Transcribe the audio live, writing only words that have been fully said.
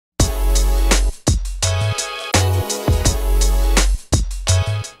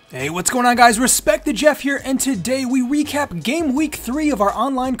Hey, what's going on, guys? Respect the Jeff here, and today we recap game week 3 of our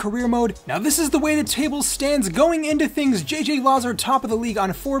online career mode. Now, this is the way the table stands going into things. JJ Lazar top of the league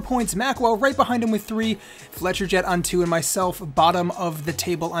on 4 points, Macwell right behind him with 3, Fletcher Jet on 2, and myself bottom of the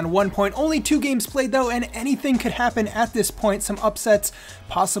table on 1 point. Only 2 games played though, and anything could happen at this point. Some upsets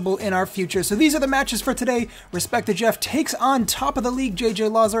possible in our future. So these are the matches for today. Respect the Jeff takes on top of the league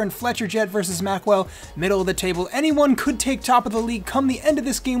JJ Lazar, and Fletcher Jet versus Macwell, middle of the table. Anyone could take top of the league come the end of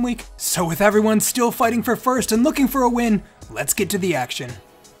this game week. So with everyone still fighting for first and looking for a win, let's get to the action.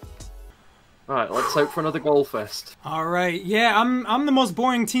 Alright, let's hope for another goal fest. Alright, yeah, I'm the most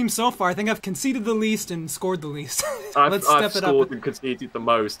boring team so far. I think I've conceded the least and scored the least. I've scored and conceded the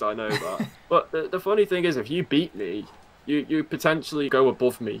most, I know that. But the funny thing is, if you beat me, you potentially go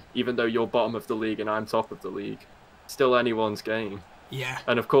above me, even though you're bottom of the league and I'm top of the league. Still anyone's game. Yeah.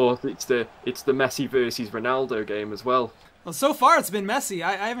 And of course, it's the Messi versus Ronaldo game as well. Well, so far it's been messy.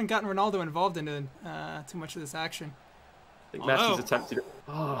 I haven't gotten Ronaldo involved into too much of this action. I think Messi's attempted it.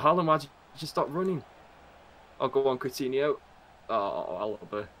 Oh, Haaland, why'd you just stop running? I'll go on Coutinho. Oh,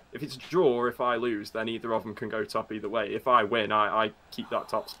 if it's a draw or if I lose, then either of them can go top either way. If I win, I keep that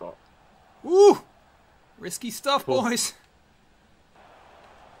top spot. Ooh! Risky stuff, boys.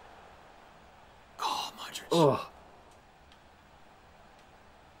 Oh, Modric. Oh.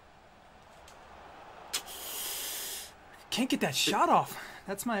 Can't get that shot off.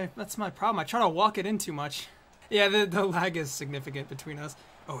 That's my problem. I try to walk it in too much. Yeah, the lag is significant between us.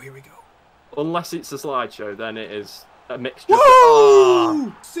 Oh, here we go. Unless it's a slideshow, then it is a mixture.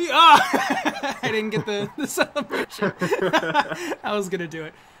 Woo! See, I didn't get the celebration. I was gonna do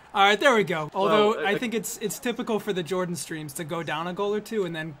it. All right, there we go. Although I think it's typical for the Jordan streams to go down a goal or two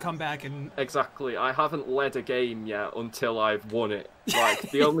and then come back and exactly. I haven't led a game yet until I've won it.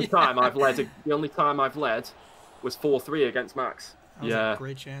 Like the only time I've led was 4-3 against Max. That was a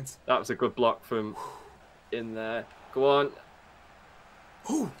great chance. That was a good block from in there. Go on.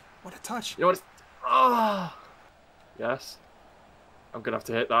 Ooh, what a touch. You know what? Yes. I'm going to have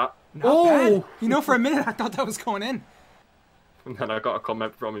to hit that. Not bad. You know, for a minute I thought that was going in. And then I got a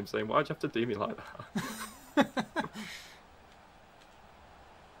comment from him saying, why'd you have to do me like that?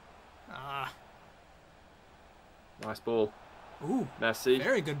 Nice ball. Ooh. Messi.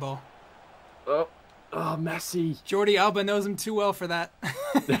 Very good ball. Oh, Messi. Jordi Alba knows him too well for that.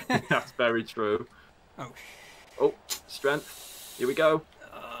 That's very true. Oh, strength. Here we go.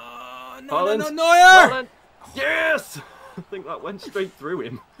 No, Neuer! Haaland. Yes! I think that went straight through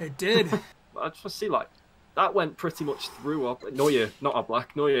him. It did. I just see, like, that went pretty much through Neuer, not a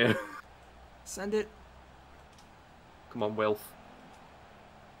black Neuer. Send it. Come on, Wilf.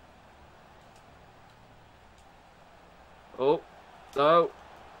 Oh, no.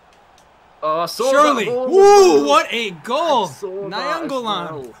 Oh, I saw Surely. that. Woo, what a goal.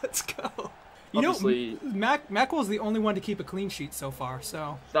 Nyangolan. Well. Let's go. You know, Macwell's the only one to keep a clean sheet so far,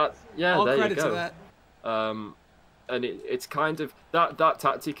 so all credit you go. to that. And it's kind of that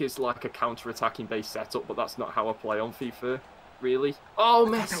tactic is like a counter-attacking based setup, but that's not how I play on FIFA, really. Oh,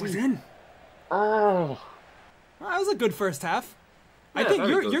 Messi. That was in. Oh. Well, that was a good first half. Yeah, I think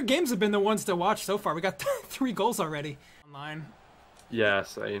your games have been the ones to watch so far. We got 3 goals already online. Yeah,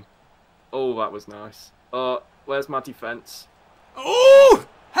 same. Oh, that was nice. Where's my defense? Oh,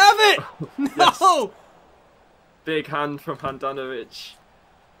 have it! No. Yes. Big hand from Handanovic.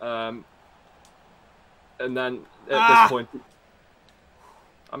 And then at this point,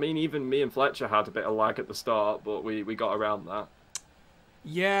 I mean, even me and Fletcher had a bit of lag at the start, but we got around that.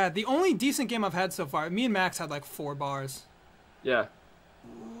 Yeah, the only decent game I've had so far, me and Max had like 4 bars. Yeah.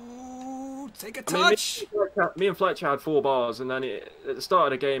 Ooh, take a touch. I mean, me and Fletcher had 4 bars, and then at the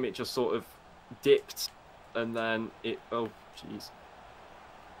start of the game, it just sort of dipped, and then it. Oh, jeez.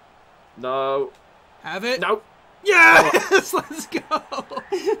 No. Have it? No. Yes! Let's go!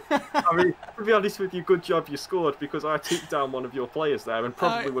 I mean, to be honest with you, good job you scored, because I took down one of your players there and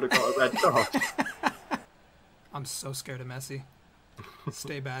probably would have got a red card. I'm so scared of Messi.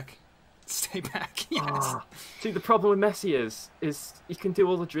 Stay back. Stay back, yes. See, the problem with Messi is he can do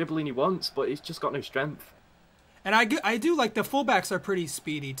all the dribbling he wants, but he's just got no strength. And I do like the fullbacks are pretty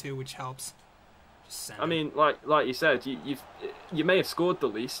speedy too, which helps. I mean, like you said, you may have scored the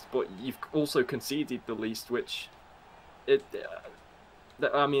least, but you've also conceded the least, which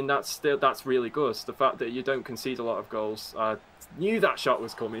I mean that's really good. The fact that you don't concede a lot of goals. I knew that shot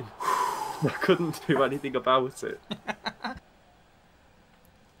was coming. I couldn't do anything about it.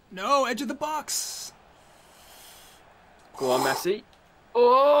 No, edge of the box. Go on, Messi.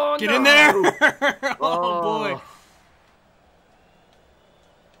 Oh, Get in there! Oh boy.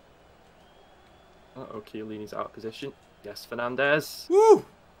 Uh-oh, Chiellini's out of position. Yes, Fernandez. Woo!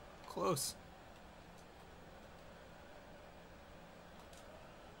 Close.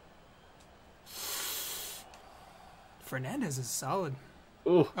 Fernandez is solid.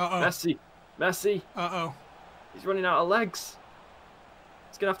 Ooh, Messi. Messi. Uh-oh. He's running out of legs.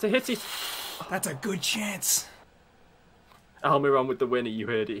 He's going to have to hit it. That's a good chance. Almiron with the winner. You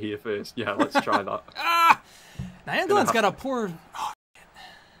heard it here first. Yeah, let's try that. Nainggolan's got a poor...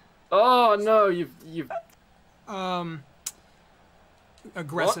 Oh, no. You've...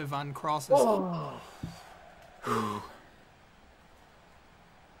 Aggressive on crosses. Oh.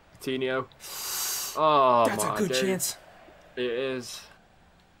 Coutinho. Oh, that's a good chance. It is.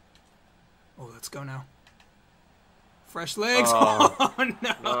 Oh, let's go now. Fresh legs. Oh, oh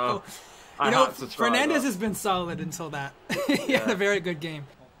no. You know, Fernandez has been solid until that. He had a very good game.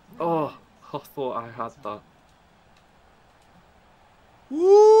 Oh, I thought I had that.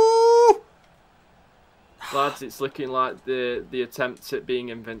 Woo! Lads, it's looking like the attempt at being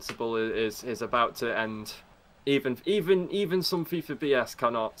invincible is about to end. Even some FIFA BS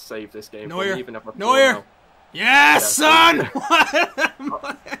cannot save this game. Neuer. Even if Neuer. Yes, son!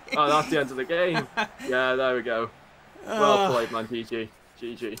 Oh, that's the end of the game. Yeah, there we go. Well played, man. GG.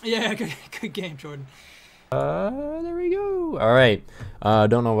 GG. Yeah, good game, Jordan. There we go. All right.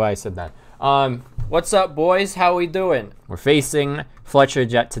 Don't know why I said that. What's up, boys? How we doing? We're facing Fletcher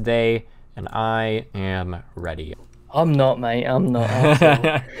Jet today, and I am ready. I'm not, mate. I'm not.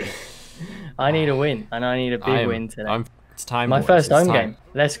 I need a win, and I need a big win today. It's time. My first home game.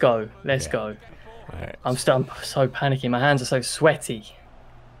 Let's go. Let's go. All right. I'm so panicking. My hands are so sweaty.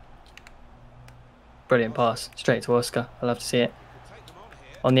 Brilliant pass. Straight to Oscar. I love to see it.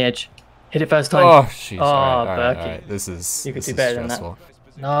 On the edge. Hit it first time. Oh, jeez. Oh, all Berkey. right. This is You could do better stressful.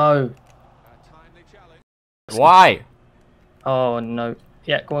 than that. No. Why? Oh, no.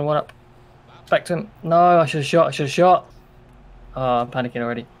 Yeah, go on, one up. Back to him. No, I should have shot. I should have shot. Oh, I'm panicking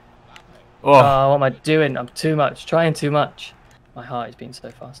already. Oh. What am I doing? I'm too much. Trying too much. My heart is beating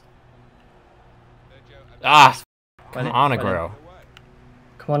so fast. Ah. Run Come it, on, run it. Aguero.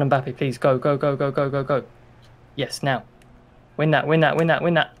 Come on, Mbappe, please. Go, go, go, go, go, go, go. Yes, now. Win that, win that, win that,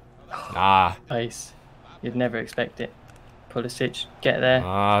 win that. Ah. Pace. You'd never expect it. Pulisic, get there.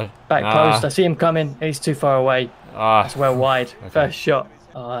 Nah. Back post. I see him coming. He's too far away. That's well wide. Okay. First shot.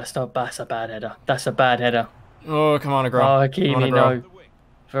 Oh, that's a bad header. That's a bad header. Oh, come on, Aguero. Oh, Hakimi, no.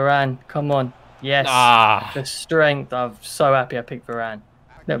 Varane, come on. Yes. Ah. The strength. I'm so happy I picked Varane.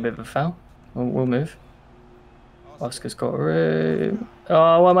 A little bit of a foul. We'll move. Oscar's got room.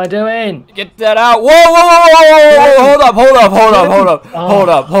 Oh, what am I doing? Get that out. Whoa, whoa, whoa, whoa, hold up, hold up, hold up, hold up, hold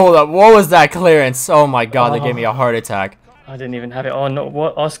up, hold up. What was that clearance? Oh my god, that gave me a heart attack. I didn't even have it on.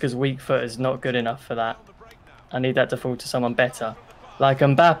 Oscar's weak foot is not good enough for that. I need that to fall to someone better. Like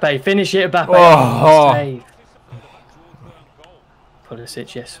Mbappe. Finish it, Mbappe. Oh. Save.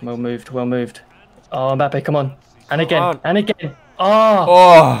 Pulisic, yes. Well moved, well moved. Oh, Mbappe, come on. And again, and again. Oh.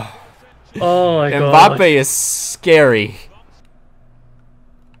 Oh. Oh my god. Mbappe is scary.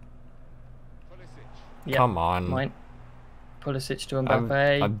 Yep. Come on. Mine. Pulisic to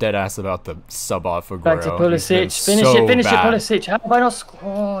Mbappe. I'm dead ass about the sub off for Aguero. Back to Pulisic. Finish it, Pulisic. How have I not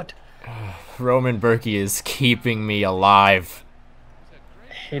scored? Roman Berkey is keeping me alive.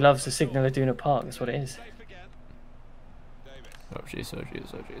 He loves the signal Aduna Park. That's what it is. Oh jeez, oh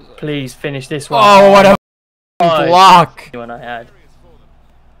jeez, oh jeez. Please finish this one. Oh, what a block! The one I had.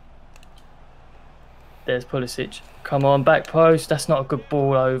 There's Pulisic. Come on, back post. That's not a good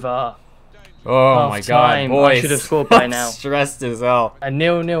ball over. Oh half my time. god, boys. I should have scored by now. Stressed as hell. A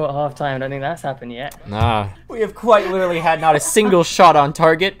 0-0 at half time. I don't think that's happened yet. Nah. We have quite literally had not a single shot on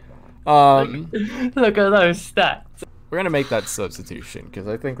target. Look at those stats. We're gonna make that substitution because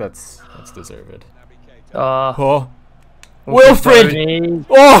I think that's deserved. Oh. Wilfred!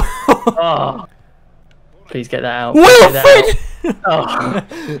 Oh! Oh. Please get that out. Wilfred! Oh.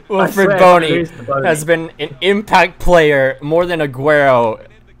 Wilfred Boney has been an impact player more than Aguero,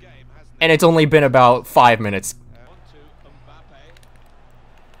 and it's only been about 5 minutes.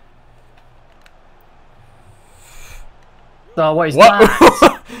 Oh, what is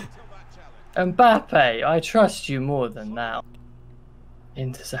that? Mbappe, I trust you more than that.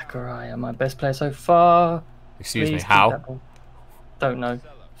 Into Zachariah, my best player so far. Excuse Please me, keep how? that ball. Don't know.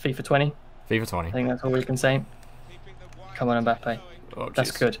 FIFA 20. FIFA 20. I think that's all we can say. Come on, Mbappe. Oh, That's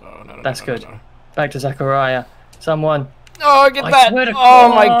jeez. good. Oh, no, That's good. Back to Zachariah. Someone. Oh, get I that! swear to Oh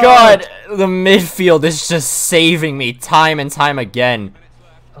my God. god! The midfield is just saving me time and time again.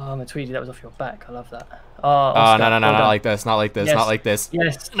 Oh, Matuidi, that was off your back. I love that. Oh, Oh, Oscar, no, no, no, well not done. like this, not like this, Yes. not like this.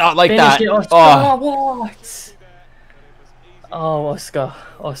 Yes. Not like Finish that. it, Oscar. Oh. What? Oh, Oscar.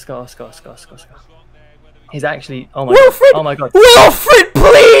 Oscar. He's actually. Oh my Wilfred! god. Oh my god. Wilfred,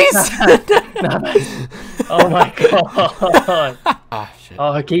 please! Oh my god. Ah, shit.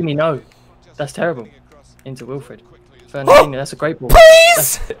 Oh, Hakimi, no. That's terrible. Into Wilfred. Fernandinho, that's a great ball.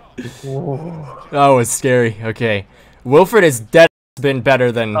 Please! That was scary. Okay. Wilfred has dead been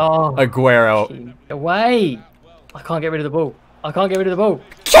better than Aguero. Away! I can't get rid of the ball. I can't get rid of the ball.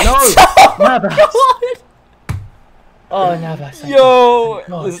 Get No! oh Navas! God! Oh, Navas. Yo,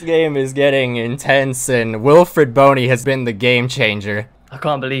 this game is getting intense, and Wilfred Boney has been the game changer. I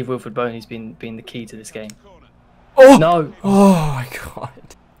can't believe Wilfred Boney's been the key to this game. Oh! No! Oh my god.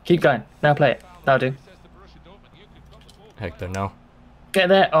 Keep going. Now play it. That'll do. Hector, no. Get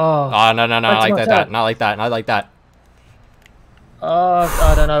there. Oh. Oh, no, not like that. Not like that. Not like that. Oh,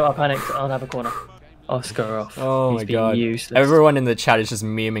 I don't know. I panicked. I'll have a corner. Oscar off. Oh He's my been god. Useless. Everyone in the chat is just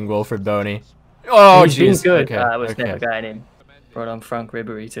memeing Wilfred Boney. Oh, He's been jeez. good. Okay, That was never going in. Brought on Frank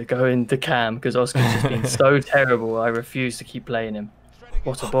Ribery to go into Cam because Oscar's just been so terrible. I refuse to keep playing him.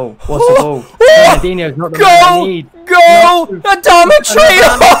 What a ball. What a ball. Fernandinho's not the man I need. Go! Adama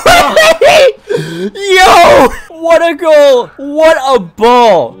Traore! Yo! What a goal! What a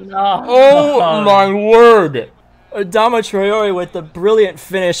ball! No. Oh my word! Adama Traore with the brilliant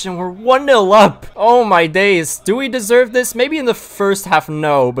finish, and we're 1-0 up. Oh my days. Do we deserve this? Maybe in the first half,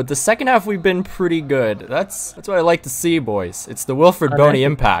 no, but the second half we've been pretty good. That's what I like to see, boys. It's the Wilfred Boney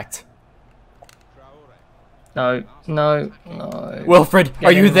impact. No, no, no. Wilfred,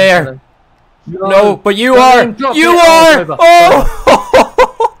 are you there? No, but you are! You are!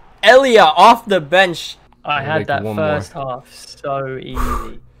 Oh! Elia off the bench. I had that first half so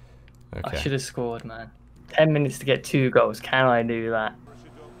easy. I should have scored, man. 10 minutes to get 2 goals. Can I do that?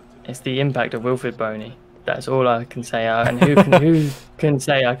 It's the impact of Wilfred Boney. That's all I can say. And who can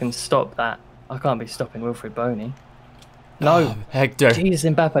say I can stop that? I can't be stopping Wilfred Boney. No. Oh, Hector. Jesus,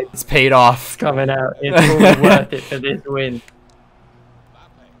 Mbappe. It's paid off. Coming out. It's all worth it for this win.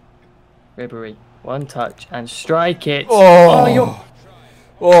 Ribery. One touch and strike it. Oh,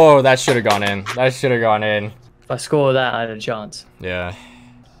 that should have gone in. That should have gone in. If I score that, I had a chance. Yeah.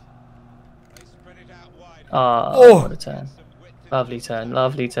 Oh, what a turn. Lovely turn.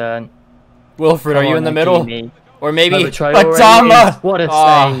 Lovely turn. Wilfred, are you in the middle? Or maybe Adama! Adama! What a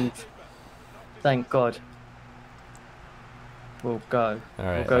save. Thank God. We'll go.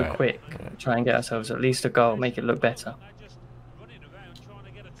 We'll go quick. Try and get ourselves at least a goal. Make it look better.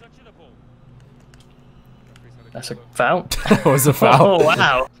 That's a foul. That was a foul. Oh,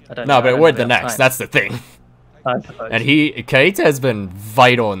 wow. No, but it would the next. That's the thing. I suppose. And Keita has been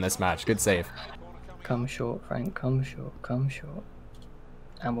vital in this match. Good save. Come short, Frank. Come short. Come short.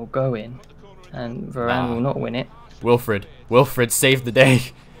 And we'll go in. And Varane will not win it. Wilfred saved the day.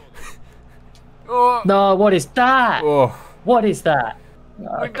 No, what is that? Oh. What is that?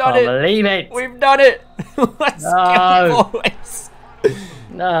 I can't believe it. We've done it. Let's go, boys.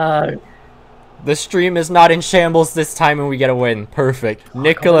 No. The stream is not in shambles this time and we get a win. Perfect.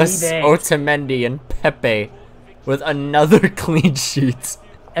 Nicholas Otamendi and Pepe with another clean sheet.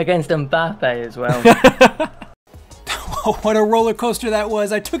 Against Mbappe as well. What a roller coaster that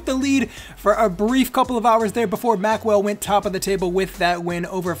was. I took the lead for a brief couple of hours there before Macwell went top of the table with that win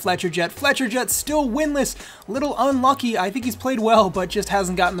over Fletcher Jet. Fletcher Jet still winless, little unlucky. I think he's played well, but just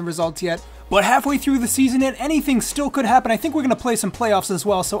hasn't gotten the results yet. But halfway through the season and anything still could happen. I think we're going to play some playoffs as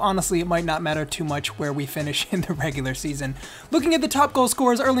well, so honestly it might not matter too much where we finish in the regular season. Looking at the top goal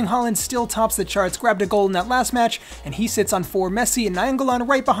scorers, Erling Haaland still tops the charts, grabbed a goal in that last match, and he sits on 4. Messi and Nainggolan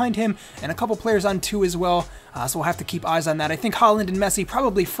right behind him, and a couple players on 2 as well. So we'll have to keep eyes on that. I think Haaland and Messi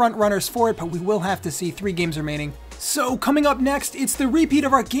probably front runners for it, but we will have to see. 3 games remaining. So coming up next, it's the repeat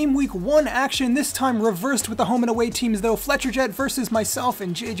of our Game Week 1 action, this time reversed with the home and away teams though. Fletcher Jet versus myself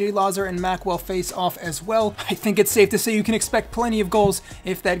and JJ Lazar and Macwell face off as well. I think it's safe to say you can expect plenty of goals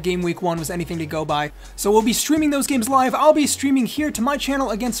if that Game Week 1 was anything to go by. So we'll be streaming those games live. I'll be streaming here to my channel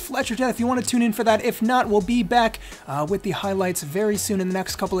against Fletcher Jet if you want to tune in for that. If not, we'll be back with the highlights very soon in the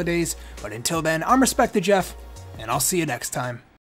next couple of days. But until then, I'm Respect the Jeff, and I'll see you next time.